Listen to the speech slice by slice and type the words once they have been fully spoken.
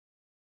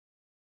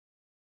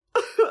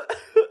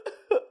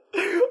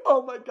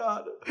Oh my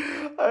God.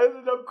 I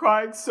ended up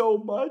crying so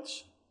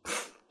much.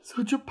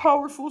 Such a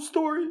powerful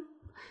story.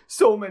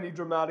 So many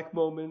dramatic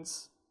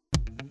moments.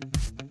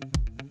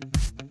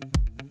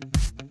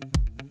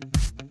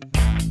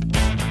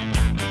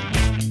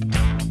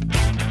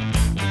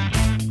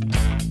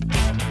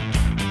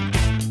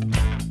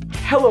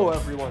 Hello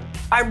everyone,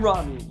 I'm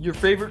Rami, your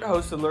favorite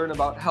host to learn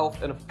about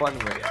health in a fun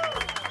way.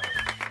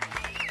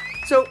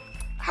 So,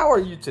 how are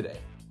you today?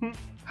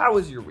 How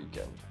was your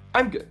weekend?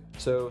 I'm good,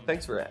 so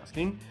thanks for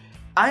asking.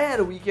 I had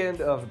a weekend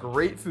of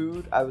great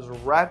food, I was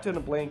wrapped in a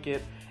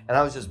blanket, and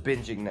I was just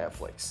binging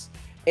Netflix.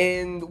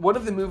 And one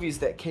of the movies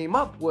that came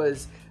up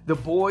was The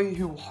Boy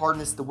Who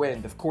Harnessed the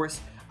Wind. Of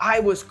course, I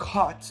was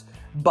caught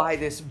by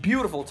this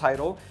beautiful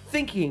title,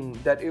 thinking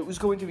that it was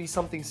going to be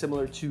something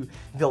similar to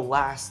The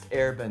Last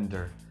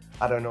Airbender.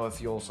 I don't know if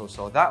you also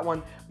saw that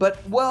one, but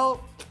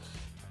well,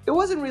 it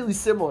wasn't really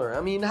similar. I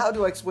mean, how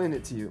do I explain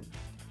it to you?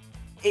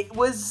 It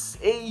was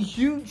a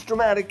huge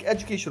dramatic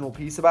educational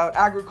piece about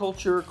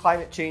agriculture,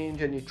 climate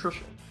change, and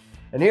nutrition.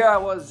 And here I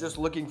was just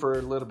looking for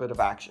a little bit of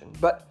action.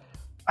 But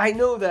I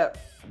know that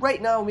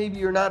right now maybe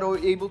you're not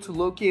able to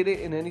locate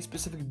it in any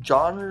specific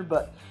genre,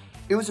 but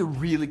it was a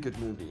really good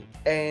movie.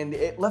 And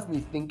it left me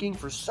thinking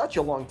for such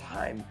a long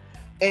time.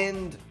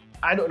 And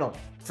I don't know,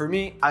 for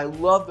me, I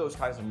love those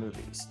kinds of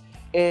movies.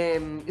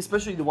 And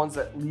especially the ones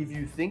that leave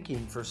you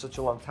thinking for such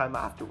a long time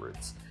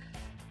afterwards.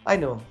 I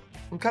know,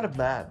 I'm kind of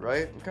mad,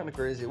 right? I'm kind of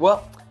crazy.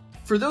 Well,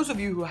 for those of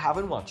you who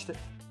haven't watched it,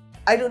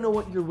 I don't know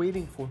what you're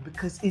waiting for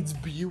because it's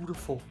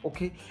beautiful,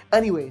 okay?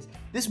 Anyways,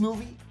 this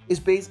movie is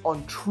based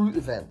on true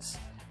events.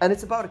 And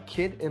it's about a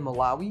kid in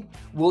Malawi,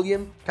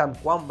 William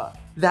Kamkwamba,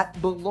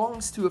 that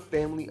belongs to a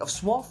family of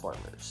small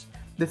farmers.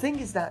 The thing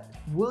is that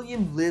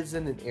William lives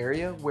in an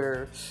area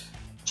where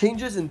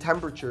changes in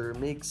temperature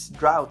makes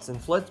droughts and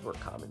floods more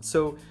common.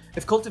 So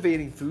if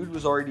cultivating food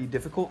was already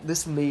difficult,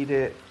 this made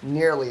it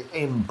nearly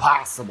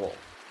impossible.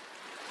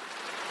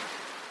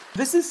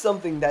 This is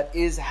something that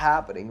is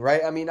happening,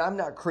 right? I mean, I'm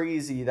not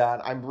crazy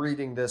that I'm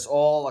reading this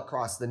all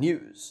across the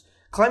news.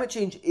 Climate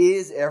change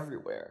is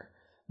everywhere,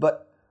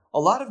 but a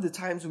lot of the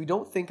times we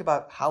don't think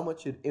about how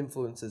much it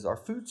influences our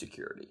food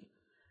security.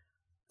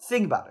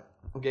 Think about it,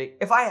 okay?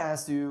 If I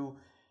asked you,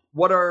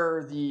 what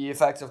are the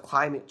effects of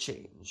climate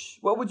change?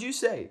 What would you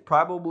say?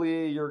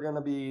 Probably you're going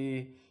to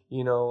be,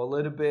 a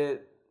little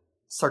bit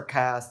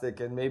sarcastic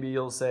and maybe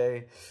you'll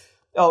say,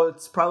 oh,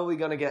 it's probably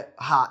going to get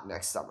hot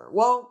next summer.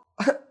 Well,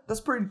 that's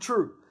pretty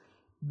true.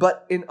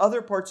 But in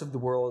other parts of the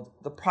world,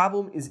 the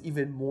problem is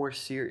even more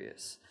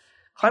serious.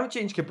 Climate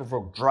change can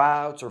provoke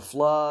droughts or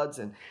floods,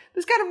 and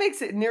this kind of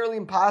makes it nearly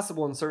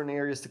impossible in certain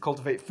areas to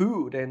cultivate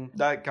food, and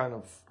that kind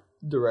of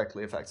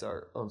directly affects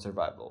our own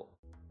survival.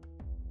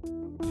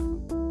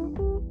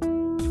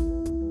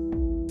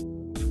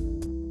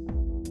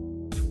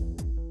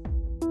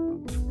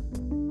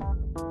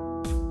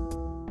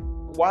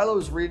 While I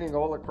was reading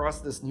all across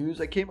this news,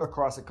 I came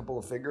across a couple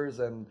of figures,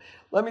 and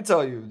let me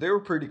tell you, they were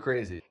pretty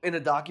crazy. In a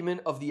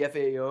document of the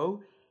FAO,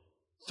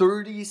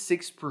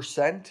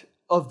 36%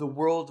 of the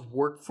world's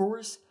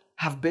workforce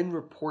have been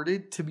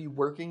reported to be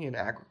working in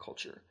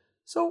agriculture.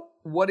 So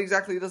what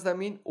exactly does that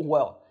mean?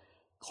 Well,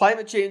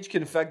 climate change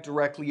can affect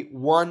directly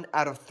 1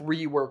 out of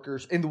 3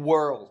 workers in the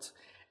world.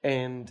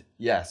 And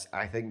yes,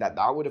 I think that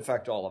would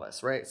affect all of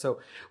us, right? So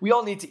we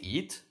all need to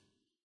eat.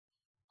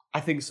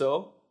 I think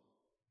so.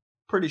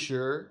 Pretty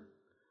sure.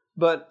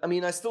 But I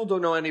mean, I still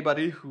don't know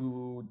anybody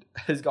who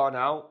has gone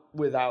out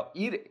without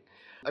eating.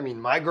 I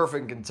mean, my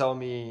girlfriend can tell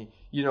me,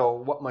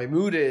 what my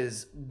mood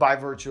is by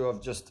virtue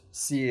of just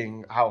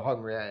seeing how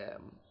hungry I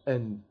am.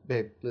 And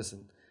babe,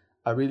 listen,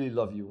 I really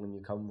love you when you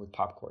come with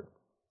popcorn.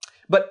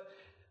 But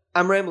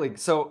I'm rambling.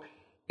 So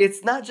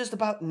it's not just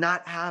about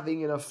not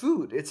having enough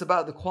food. It's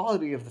about the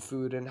quality of the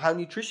food and how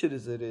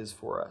nutritious it is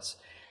for us.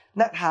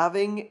 Not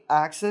having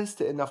access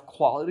to enough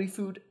quality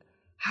food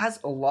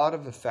has a lot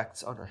of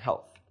effects on our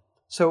health.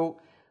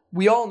 So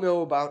we all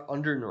know about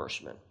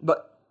undernourishment,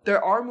 but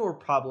there are more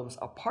problems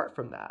apart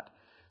from that.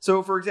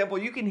 So for example,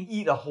 you can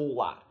eat a whole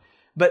lot,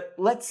 but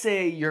let's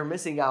say you're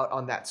missing out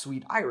on that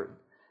sweet iron.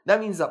 That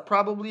means that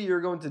probably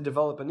you're going to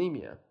develop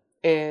anemia,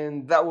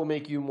 and that will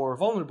make you more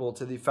vulnerable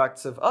to the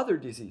effects of other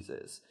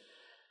diseases.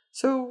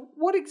 So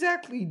what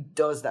exactly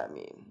does that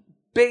mean?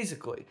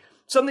 Basically,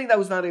 something that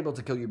was not able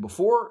to kill you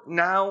before,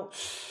 now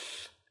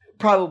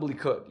probably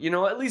could.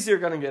 At least you're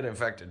going to get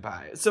infected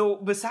by it. So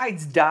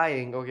besides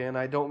dying, okay, and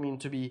I don't mean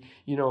to be,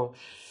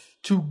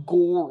 too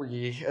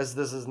gory, as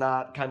this is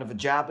not kind of a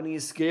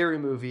Japanese scary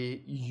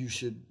movie, you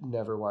should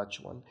never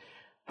watch one.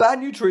 Bad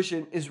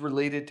nutrition is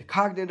related to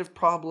cognitive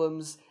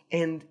problems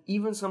and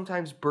even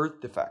sometimes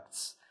birth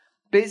defects.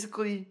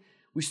 Basically,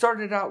 we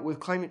started out with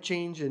climate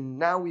change and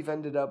now we've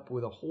ended up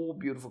with a whole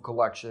beautiful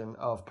collection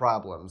of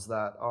problems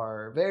that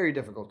are very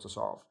difficult to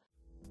solve.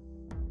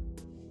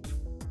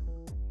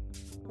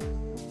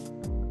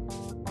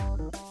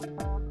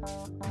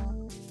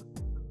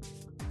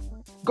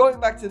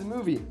 Going back to the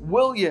movie,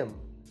 William,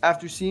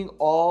 after seeing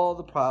all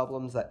the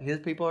problems that his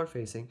people are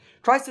facing,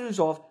 tries to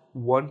resolve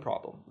one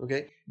problem,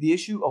 okay? The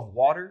issue of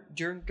water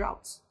during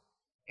droughts.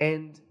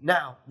 And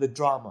now the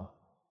drama.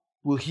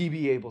 Will he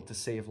be able to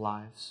save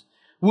lives?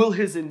 Will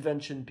his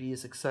invention be a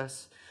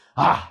success?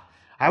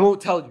 I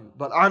won't tell you,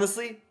 but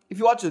honestly, if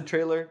you watch the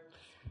trailer,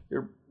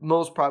 you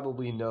most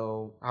probably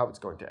know how it's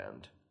going to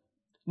end.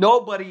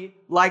 Nobody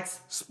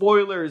likes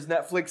spoilers,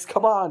 Netflix,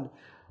 come on.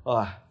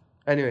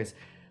 Anyways,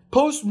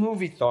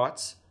 post-movie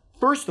thoughts.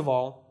 First of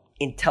all,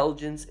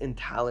 intelligence and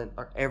talent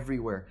are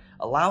everywhere.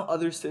 Allow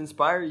others to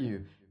inspire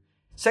you.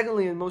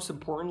 Secondly, and most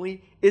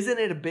importantly, isn't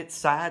it a bit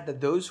sad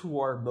that those who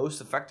are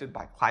most affected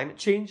by climate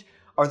change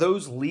are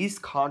those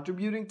least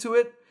contributing to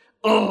it?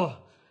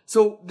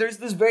 So there's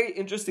this very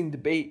interesting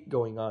debate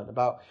going on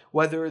about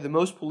whether the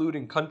most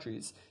polluting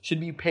countries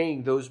should be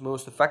paying those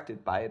most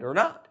affected by it or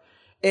not.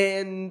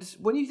 And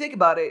when you think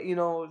about it,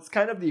 it's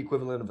kind of the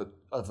equivalent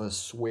of a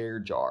swear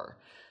jar.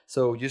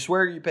 So you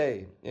swear, you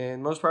pay,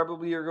 and most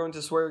probably you're going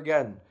to swear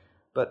again.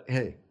 But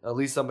hey, at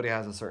least somebody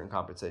has a certain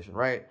compensation,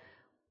 right?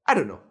 I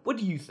don't know. What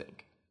do you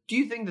think? Do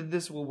you think that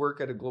this will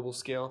work at a global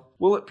scale?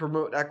 Will it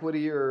promote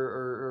equity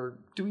or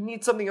do we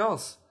need something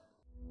else?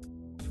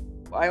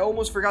 I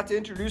almost forgot to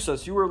introduce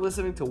us. You were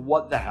listening to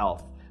What the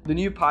Health, the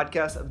new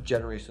podcast of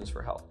Generations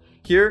for Health.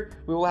 Here,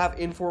 we will have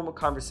informal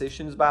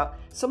conversations about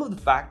some of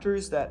the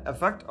factors that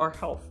affect our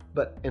health,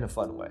 but in a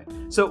fun way.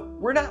 So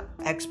we're not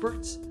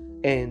experts,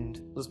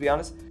 and let's be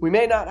honest, we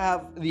may not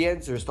have the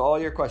answers to all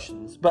your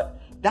questions, but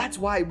that's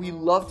why we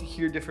love to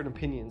hear different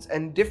opinions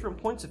and different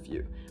points of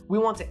view. We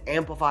want to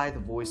amplify the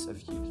voice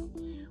of youth.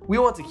 We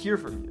want to hear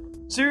from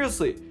you.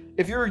 Seriously,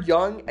 if you're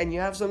young and you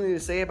have something to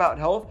say about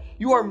health,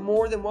 you are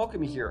more than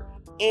welcome here.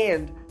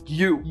 And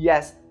you,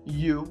 yes,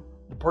 you,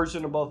 the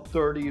person above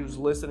 30 who's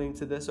listening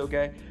to this,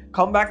 okay?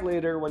 Come back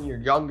later when you're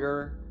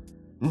younger.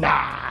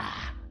 Nah,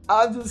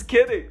 I'm just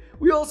kidding.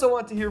 We also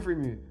want to hear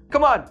from you.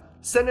 Come on,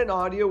 send an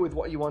audio with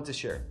what you want to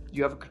share.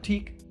 You have a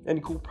critique,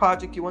 any cool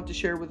project you want to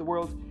share with the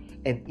world,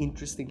 an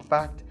interesting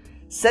fact,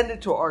 send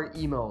it to our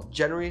email,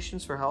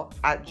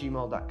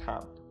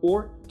 generationsforhealth@gmail.com,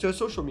 or to our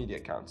social media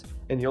accounts,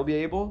 and you'll be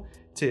able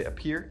to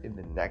appear in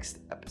the next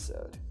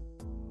episode.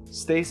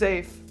 Stay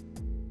safe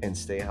and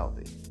stay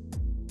healthy.